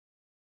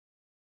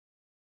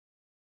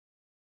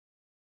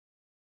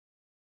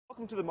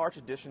Welcome to the March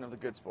edition of The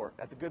Good Sport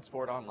at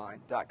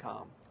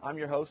thegoodsportonline.com. I'm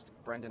your host,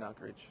 Brendan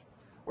Unkridge.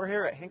 We're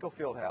here at Hinkle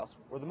Fieldhouse,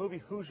 where the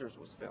movie Hoosiers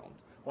was filmed,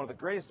 one of the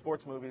greatest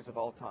sports movies of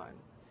all time,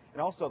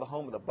 and also the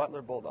home of the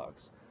Butler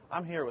Bulldogs.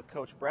 I'm here with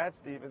Coach Brad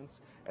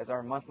Stevens as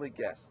our monthly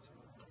guest.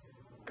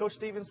 Coach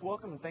Stevens,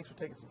 welcome, and thanks for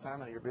taking some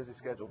time out of your busy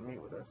schedule to meet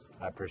with us.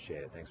 I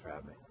appreciate it. Thanks for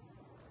having me.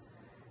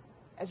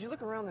 As you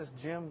look around this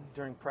gym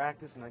during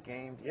practice and the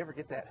game, do you ever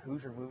get that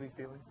Hoosier movie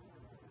feeling?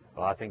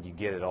 Well, I think you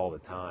get it all the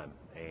time,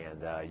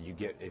 and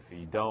if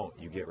you don't,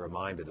 you get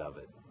reminded of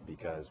it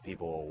because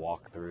people will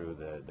walk through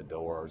the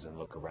doors and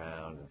look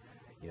around. And,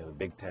 you know, the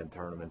Big Ten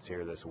tournament's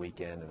here this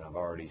weekend, and I've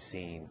already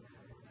seen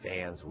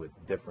fans with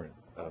different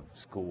of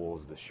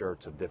schools, the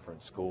shirts of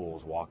different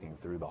schools, walking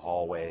through the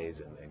hallways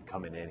and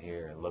coming in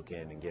here and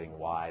looking and getting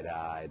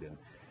wide-eyed. And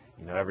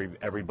you know,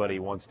 everybody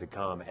wants to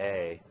come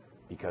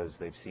because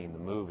they've seen the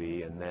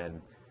movie, and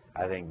then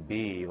I think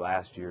B,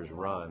 last year's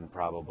run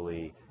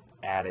probably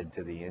added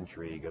to the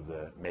intrigue of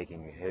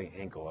making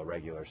Hinkle a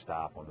regular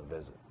stop on the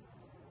visit.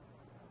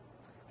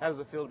 How does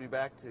it feel to be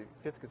back to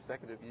fifth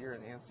consecutive year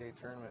in the NCAA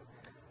tournament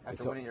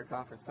after winning your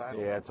conference title?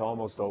 Yeah, it's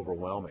almost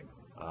overwhelming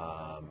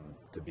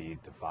to be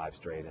to 5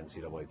 straight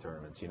NCAA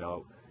tournaments. You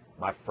know,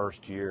 my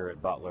first year at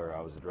Butler,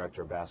 I was the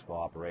director of basketball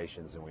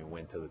operations, and we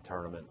went to the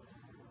tournament,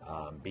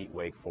 beat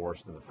Wake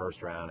Forest in the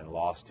first round, and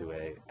lost to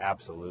a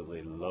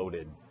absolutely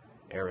loaded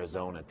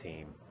Arizona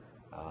team.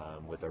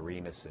 With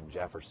Arenas and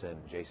Jefferson,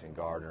 Jason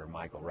Gardner,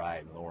 Michael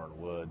Wright, and Lauren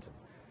Woods.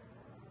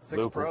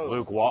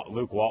 Luke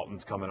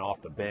Walton's coming off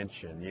the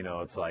bench, and you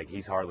know, it's like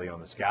he's hardly on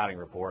the scouting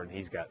report, and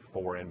he's got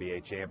 4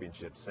 NBA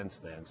championships since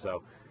then.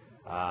 So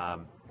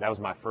that was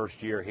my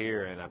first year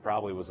here, and I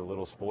probably was a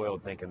little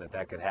spoiled thinking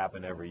that could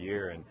happen every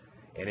year, and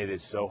it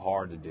is so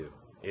hard to do.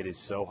 It is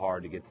so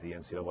hard to get to the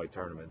NCAA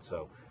tournament.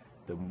 So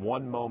the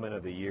one moment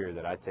of the year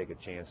that I take a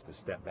chance to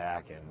step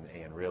back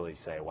and really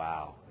say,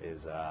 wow,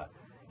 is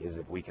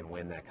if we can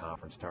win that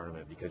conference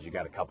tournament, because you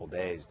got a couple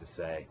days to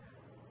say,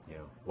 you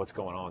know, what's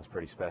going on is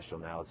pretty special.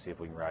 Now let's see if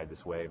we can ride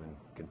this wave and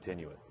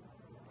continue it.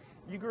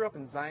 You grew up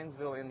in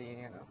Zionsville,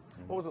 Indiana.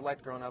 What was it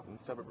like growing up in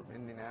the suburb of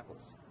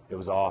Indianapolis? It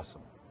was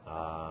awesome.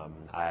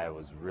 I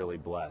was really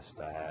blessed.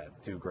 I had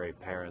 2 great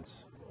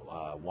parents,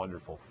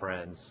 wonderful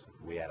friends.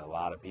 We had a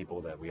lot of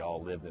people that we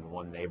all lived in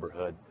one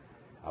neighborhood.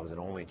 I was an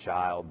only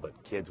child, but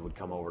kids would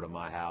come over to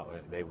my house.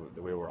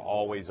 We were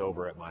always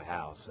over at my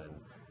house, and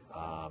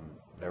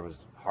there was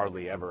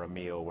hardly ever a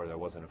meal where there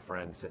wasn't a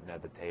friend sitting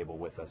at the table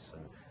with us,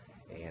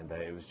 and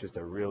it was just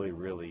a really,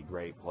 really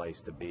great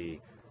place to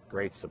be.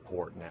 Great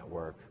support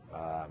network,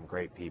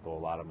 great people. A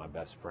lot of my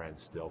best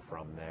friends still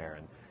from there,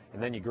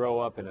 and then you grow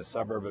up in a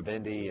suburb of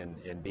Indy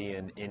and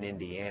being in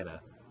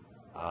Indiana,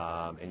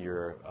 and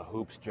you're a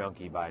hoops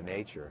junkie by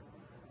nature.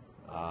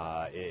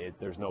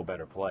 There's no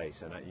better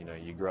place, and you know,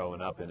 you're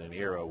growing up in an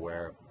era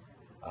where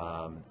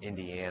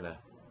Indiana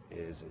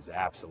is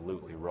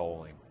absolutely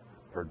rolling.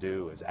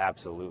 Purdue is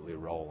absolutely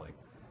rolling.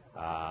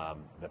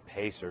 The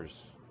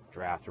Pacers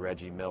draft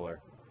Reggie Miller,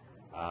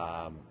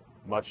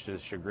 much to the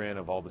chagrin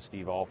of all the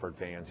Steve Alford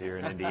fans here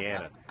in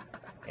Indiana.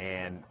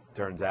 And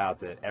turns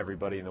out that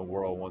everybody in the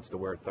world wants to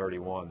wear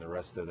 31 the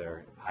rest of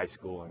their high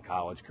school and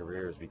college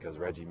careers, because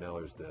Reggie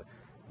Miller's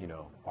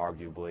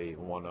arguably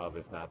one of,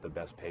 if not the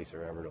best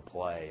Pacer ever to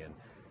play. And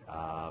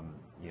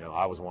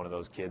I was one of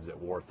those kids that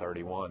wore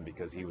 31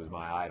 because he was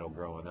my idol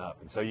growing up.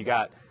 And so you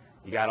got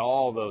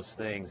all those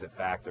things that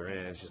factor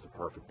in. It's just a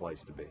perfect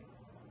place to be.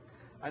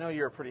 I know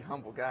you're a pretty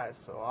humble guy,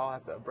 so I'll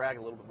have to brag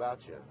a little bit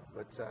about you.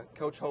 But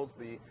Coach holds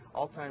the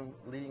all-time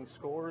leading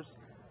scores,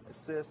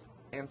 assists,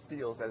 and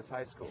steals at his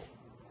high school.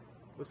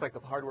 Looks like the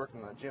hard work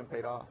in the gym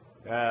paid off.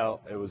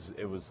 Well,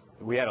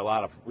 we had a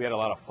lot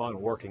of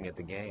fun working at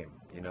the game.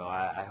 You know,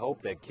 I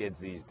hope that kids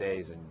these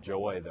days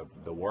enjoy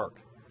the work.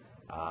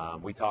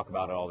 We talk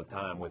about it all the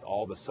time with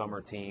all the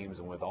summer teams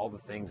and with all the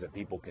things that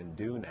people can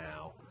do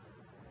now.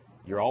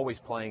 You're always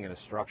playing in a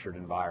structured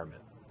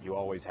environment. You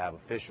always have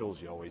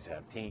officials, you always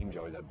have teams, you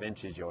always have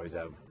benches, you always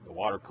have the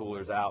water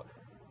coolers out.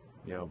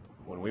 You know,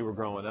 when we were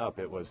growing up,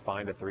 it was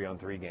find a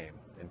 3-on-3 game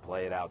and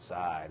play it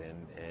outside,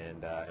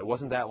 and it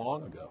wasn't that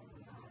long ago.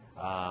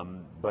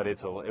 But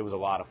it was a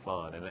lot of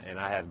fun, and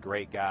I had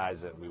great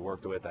guys that we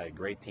worked with. I had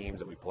great teams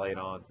that we played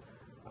on.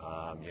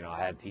 I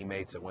had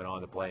teammates that went on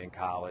to play in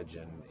college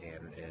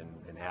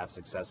and have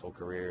successful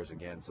careers.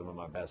 Again, some of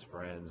my best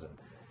friends,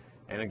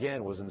 and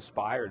again, was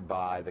inspired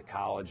by the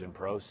college and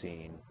pro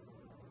scene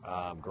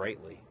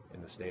greatly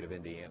in the state of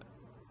Indiana.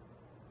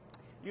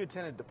 You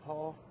attended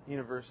DePaul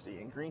University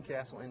in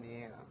Greencastle,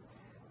 Indiana.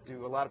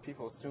 Do a lot of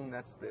people assume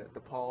that's the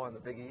DePaul in the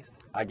Big East?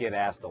 I get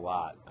asked a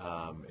lot,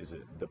 is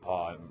it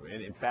DePaul?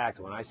 And in fact,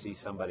 when I see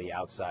somebody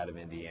outside of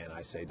Indiana,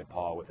 I say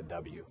DePaul with a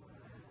W,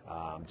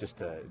 just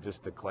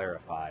to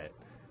clarify it.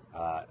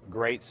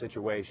 Great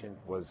situation.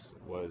 Was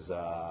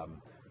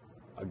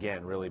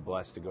again, really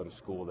blessed to go to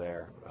school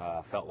there.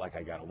 Felt like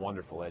I got a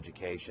wonderful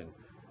education,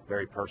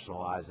 very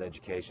personalized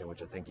education,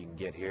 which I think you can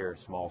get here.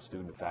 Small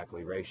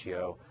student-to-faculty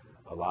ratio,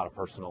 a lot of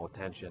personal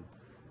attention,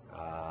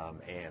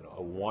 and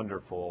a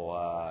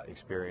wonderful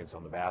experience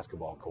on the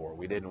basketball court.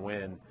 We didn't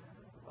win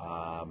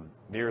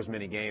near as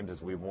many games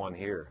as we've won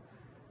here.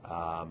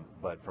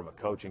 But from a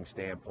coaching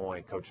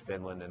standpoint, Coach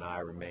Finland and I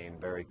remain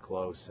very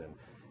close, and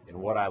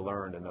what I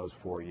learned in those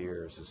 4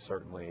 years is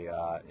certainly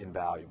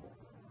invaluable.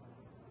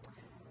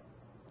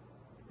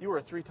 You were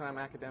a 3-time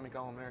academic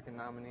All-American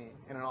nominee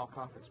and an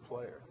All-Conference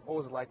player. What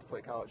was it like to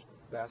play college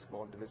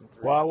basketball in Division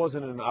III? Well,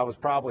 I was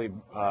probably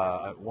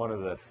one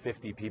of the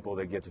 50 people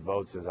that gets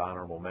votes as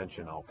honorable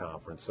mention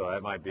All-Conference, so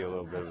that might be a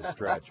little bit of a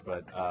stretch.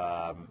 But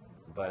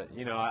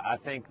you know, I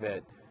think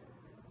that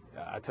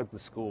I took the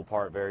school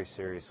part very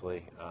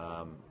seriously,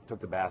 took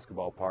the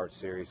basketball part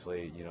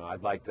seriously. You know,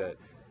 I'd like to.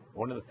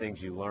 One of the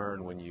things you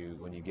learn when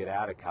you get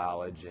out of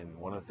college, and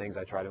one of the things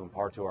I try to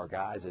impart to our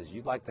guys, is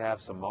you'd like to have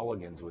some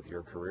mulligans with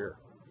your career.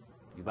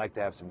 You'd like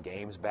to have some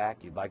games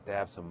back. You'd like to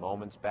have some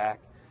moments back.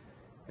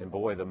 And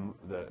boy,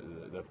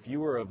 the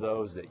fewer of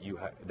those that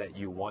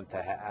you want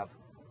to have,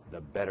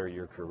 the better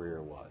your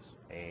career was.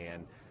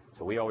 And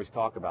so we always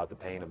talk about the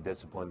pain of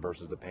discipline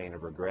versus the pain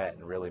of regret,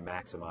 and really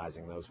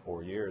maximizing those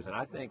 4 years. And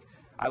I think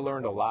I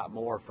learned a lot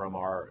more from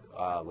our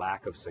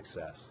lack of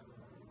success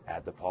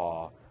at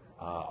DePaul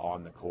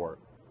on the court,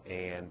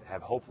 and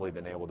have hopefully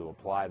been able to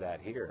apply that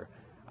here.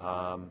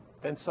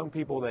 Than some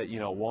people that, you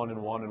know, won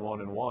and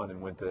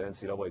went to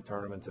NCAA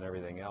tournaments and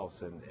everything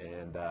else,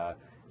 and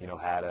you know,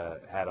 had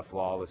a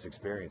flawless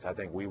experience. I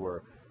think we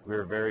were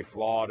very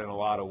flawed in a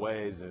lot of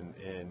ways,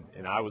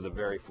 and I was a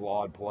very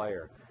flawed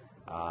player.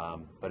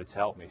 But it's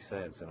helped me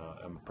since, and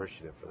I'm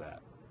appreciative for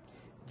that.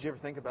 Did you ever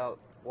think about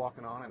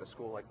walking on at a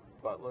school like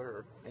Butler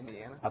or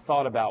Indiana? I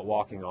thought about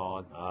walking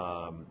on,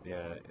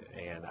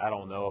 and I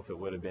don't know if it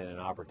would have been an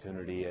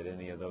opportunity at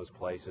any of those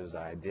places.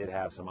 I did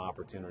have some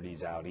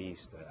opportunities out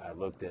east.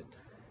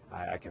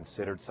 I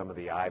considered some of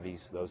the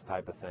Ivies, those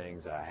type of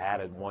things. I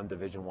had one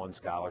Division I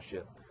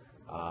scholarship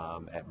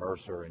at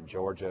Mercer in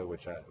Georgia,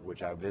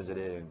 which I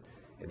visited,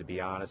 and to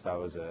be honest, I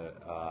was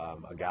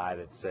a guy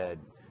that said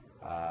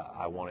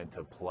I wanted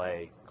to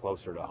play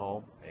closer to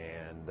home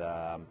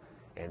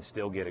and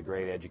still get a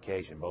great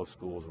education. Both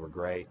schools were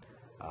great.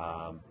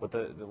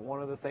 But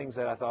one of the things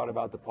that I thought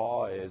about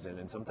DePaul is,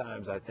 and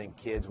sometimes I think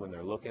kids, when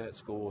they're looking at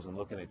schools and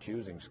looking at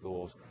choosing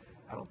schools,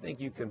 I don't think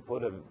you can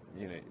put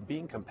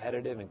being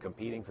competitive and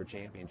competing for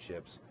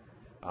championships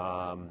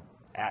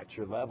at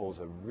your level is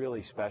a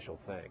really special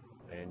thing.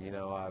 And, you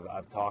know,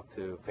 I've talked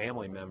to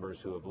family members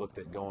who have looked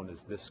at going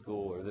to this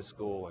school or this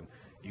school, and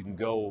you can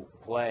go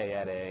play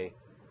at a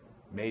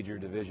major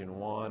Division I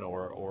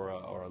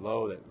or a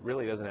low that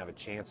really doesn't have a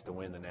chance to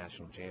win the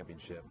national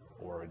championship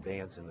or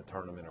advance in the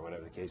tournament or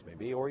whatever the case may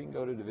be, or you can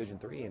go to Division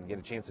III and get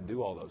a chance to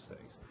do all those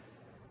things.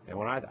 And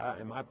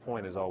and my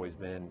point has always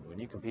been, when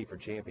you compete for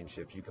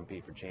championships, you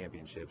compete for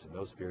championships, and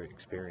those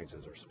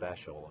experiences are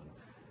special.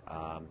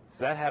 And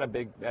so that had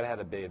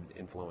a big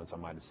influence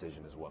on my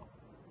decision as well.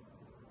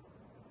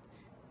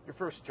 Your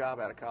first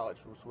job out of college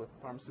was with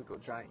pharmaceutical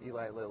giant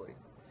Eli Lilly.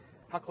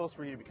 How close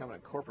were you to becoming a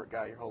corporate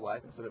guy your whole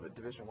life instead of a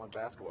Division I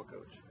basketball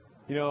coach?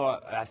 You know,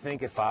 I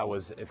think if I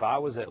was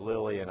at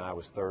Lilly and I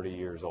was 30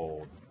 years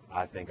old,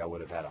 I think I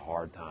would have had a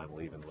hard time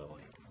leaving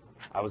Lilly.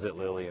 I was at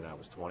Lilly and I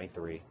was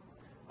 23.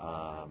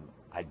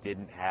 I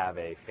didn't have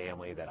a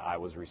family that I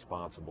was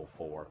responsible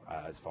for,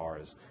 as far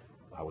as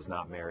I was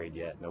not married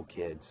yet, no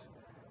kids.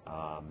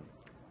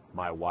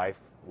 My wife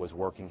was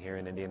working here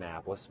in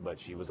Indianapolis, but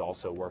she was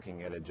also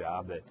working at a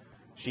job that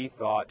she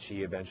thought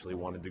she eventually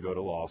wanted to go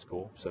to law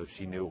school, so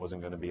she knew it wasn't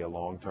going to be a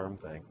long-term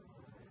thing.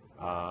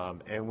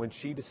 And when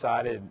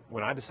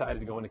I decided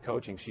to go into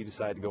coaching, she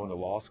decided to go into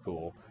law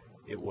school.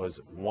 It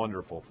was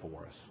wonderful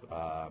for us.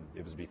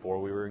 It was before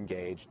we were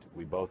engaged.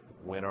 We both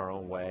went our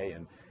own way,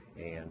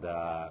 and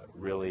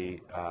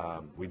really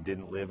we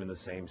didn't live in the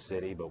same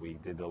city, but we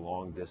did the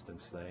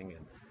long-distance thing,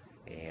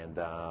 and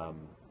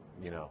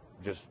you know,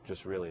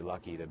 just really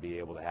lucky to be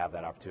able to have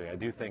that opportunity. I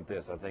do think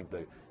this. I think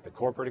the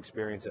corporate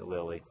experience at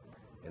Lilly,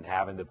 and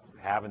having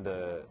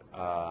to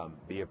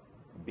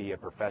be a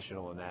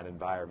professional in that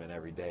environment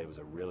every day was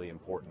a really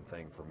important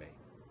thing for me.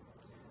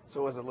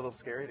 So was it a little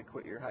scary to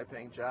quit your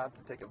high-paying job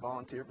to take a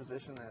volunteer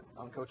position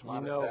on Coach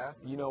Mata's staff?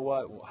 You know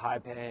what?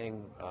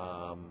 High-paying,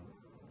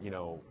 you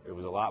know, it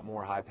was a lot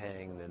more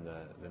high-paying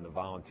than the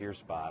volunteer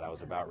spot I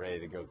was about ready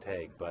to go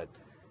take. But,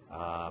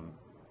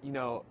 you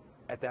know,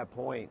 at that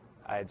point,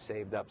 I had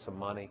saved up some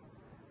money.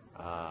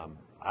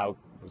 I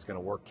was going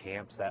to work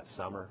camps that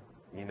summer.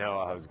 You know,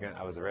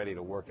 I was ready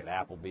to work at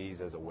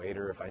Applebee's as a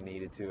waiter if I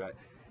needed to.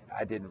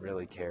 I didn't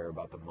really care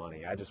about the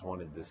money. I just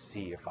wanted to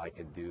see if I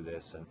could do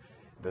this. And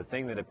the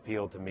thing that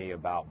appealed to me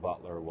about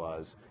Butler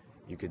was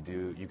you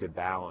could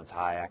balance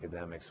high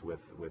academics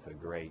with a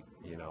great,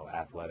 you know,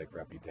 athletic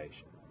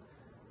reputation.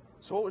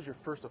 So what was your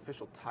first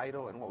official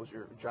title, and what was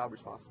your job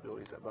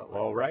responsibilities at Butler?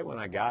 Well, right when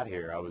I got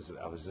here, I was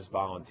just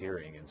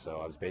volunteering, and so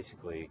I was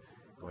basically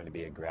going to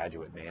be a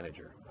graduate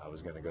manager. I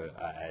was going to go.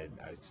 I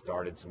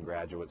started some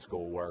graduate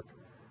school work,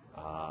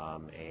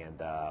 and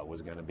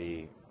was going to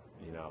be,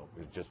 you know,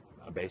 was just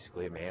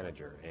basically a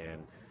manager.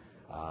 And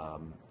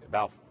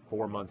about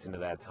 4 months into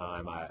that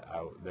time,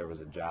 there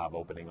was a job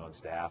opening on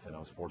staff, and I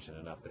was fortunate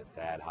enough that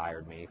Thad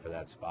hired me for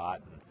that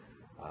spot. And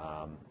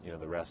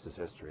The rest is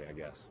history, I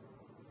guess.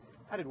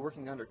 How did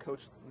working under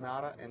Coach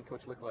Mata and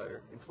Coach Licklider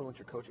influence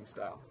your coaching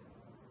style?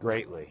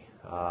 Greatly.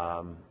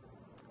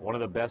 One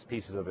of the best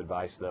pieces of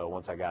advice, though,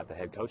 once I got the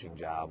head coaching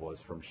job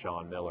was from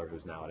Sean Miller,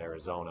 who's now at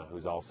Arizona,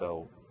 who's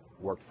also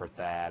worked for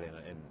Thad,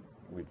 and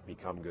we've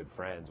become good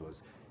friends,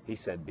 he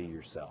said, be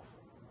yourself.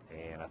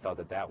 And I thought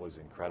that was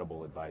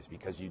incredible advice,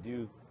 because you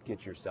do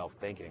get yourself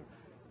thinking,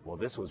 well,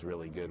 this was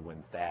really good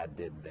when Thad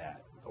did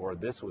that, or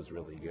this was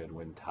really good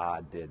when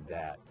Todd did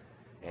that.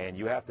 And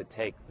you have to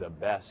take the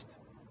best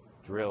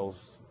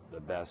drills, the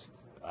best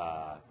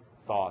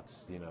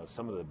thoughts,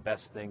 some of the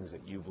best things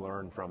that you've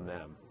learned from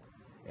them,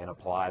 and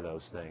apply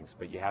those things.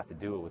 But you have to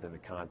do it within the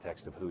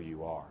context of who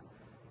you are.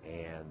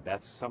 And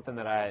that's something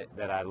that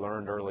I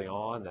learned early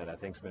on that I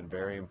think's been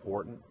very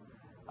important.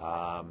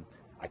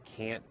 I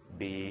can't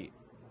be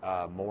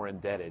more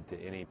indebted to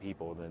any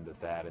people than to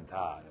Thad and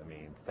Todd. I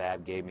mean,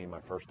 Thad gave me my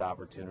first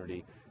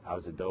opportunity. I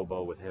was a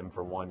DOBO with him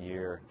for 1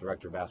 year,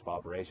 director of basketball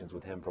operations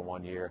with him for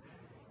 1 year.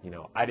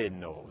 I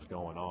didn't know what was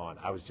going on.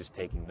 I was just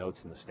taking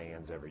notes in the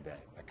stands every day.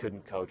 I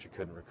couldn't coach, I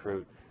couldn't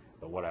recruit,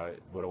 but what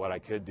I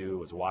could do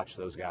was watch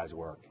those guys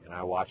work. And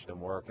I watched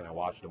them work, and I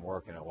watched them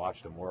work, and I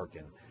watched them work,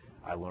 and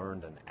I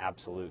learned an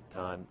absolute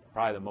ton.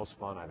 Probably the most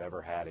fun I've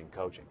ever had in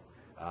coaching,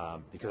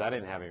 because I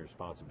didn't have any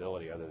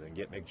responsibility other than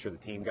making sure the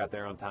team got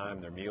there on time,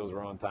 their meals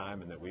were on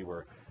time, and that we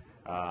were,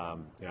 I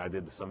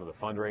did some of the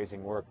fundraising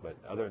work, but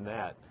other than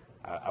that,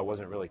 I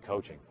wasn't really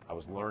coaching. I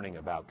was learning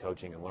about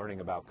coaching and learning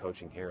about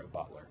coaching here at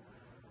Butler.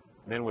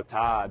 And then with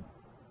Todd,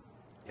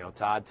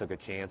 Todd took a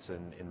chance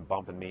in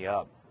bumping me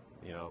up,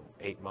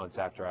 8 months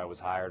after I was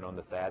hired on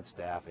the Thad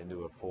staff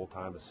into a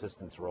full-time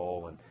assistance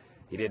role, and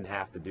he didn't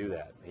have to do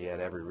that. He had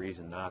every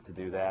reason not to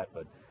do that,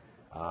 but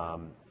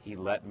he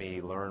let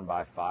me learn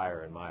by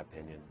fire, in my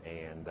opinion,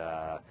 and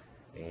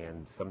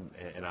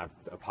I've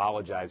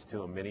apologized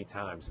to him many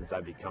times since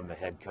I've become the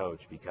head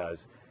coach,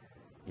 because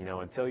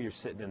until you're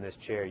sitting in this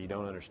chair, you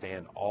don't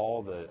understand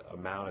all the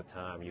amount of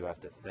time you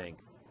have to think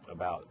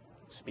about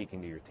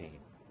speaking to your team,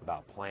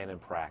 about planning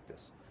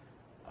practice,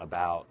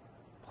 about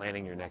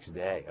planning your next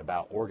day,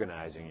 about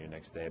organizing your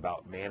next day,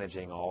 about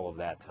managing all of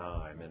that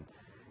time,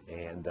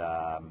 and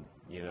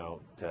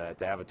to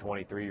have a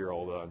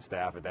 23-year-old on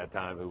staff at that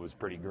time who was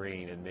pretty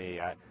green in me,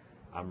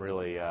 I'm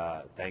really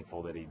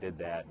thankful that he did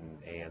that,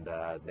 and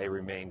they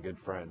remain good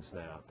friends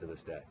now to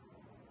this day.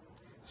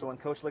 So when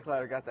Coach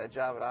Licklider got that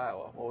job at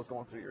Iowa, what was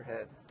going through your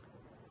head?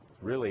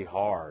 It's really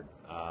hard,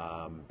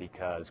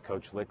 because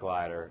Coach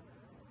Licklider,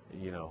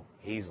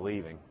 he's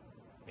leaving,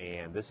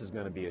 and this is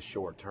going to be a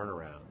short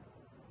turnaround.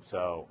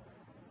 So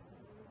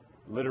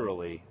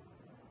literally,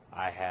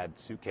 I had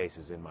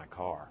suitcases in my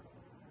car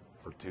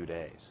for 2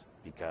 days,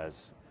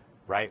 because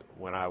right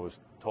when I was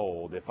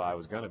told, if I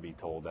was going to be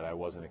told that I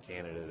wasn't a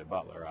candidate at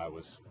Butler, I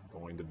was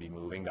going to be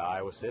moving to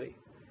Iowa City.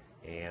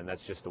 And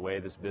that's just the way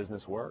this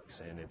business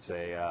works. And it's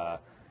a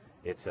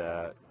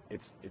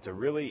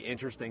really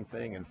interesting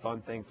thing and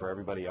fun thing for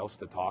everybody else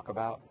to talk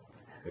about.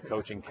 The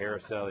coaching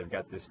carousel, they've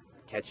got this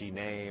catchy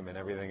name and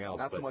everything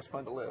else. Not so much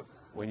fun to live.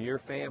 When your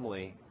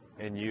family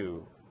and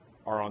you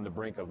are on the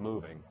brink of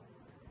moving,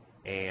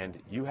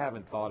 and you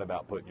haven't thought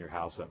about putting your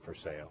house up for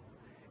sale,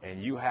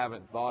 and you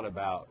haven't thought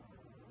about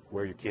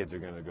where your kids are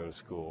going to go to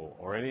school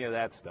or any of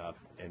that stuff,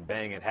 and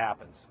bang, it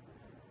happens.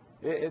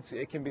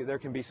 There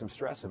can be some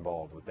stress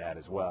involved with that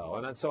as well.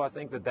 And so I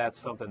think that's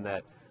something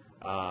that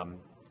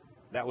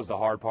that was the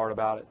hard part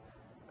about it.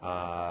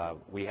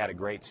 We had a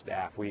great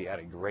staff. We had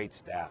a great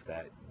staff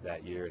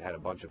that year. It had a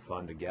bunch of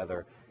fun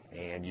together,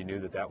 and you knew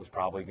that was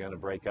probably going to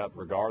break up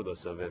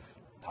regardless of if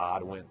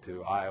Todd went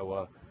to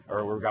Iowa,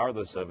 or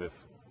regardless of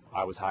if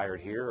I was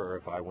hired here or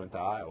if I went to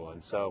Iowa.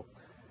 And so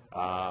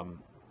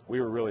we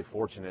were really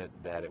fortunate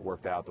that it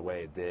worked out the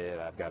way it did.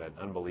 I've got an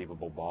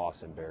unbelievable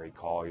boss in Barry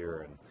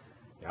Collier, and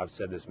I've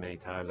said this many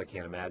times, I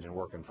can't imagine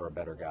working for a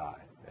better guy,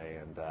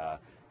 and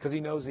because he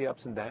knows the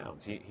ups and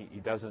downs.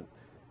 He doesn't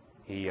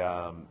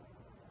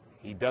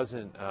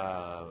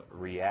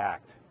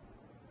react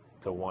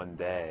to one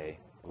day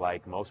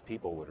like most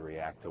people would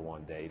react to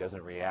one day. He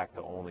doesn't react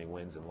to only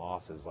wins and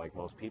losses like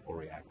most people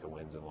react to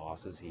wins and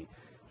losses. He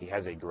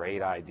has a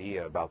great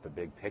idea about the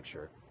big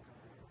picture,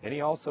 and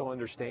he also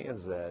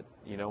understands that,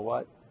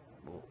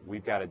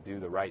 we've got to do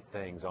the right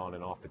things on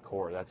and off the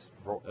court. That's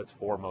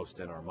foremost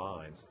in our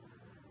minds.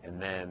 And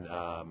then,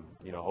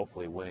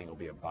 hopefully winning will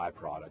be a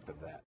byproduct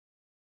of that.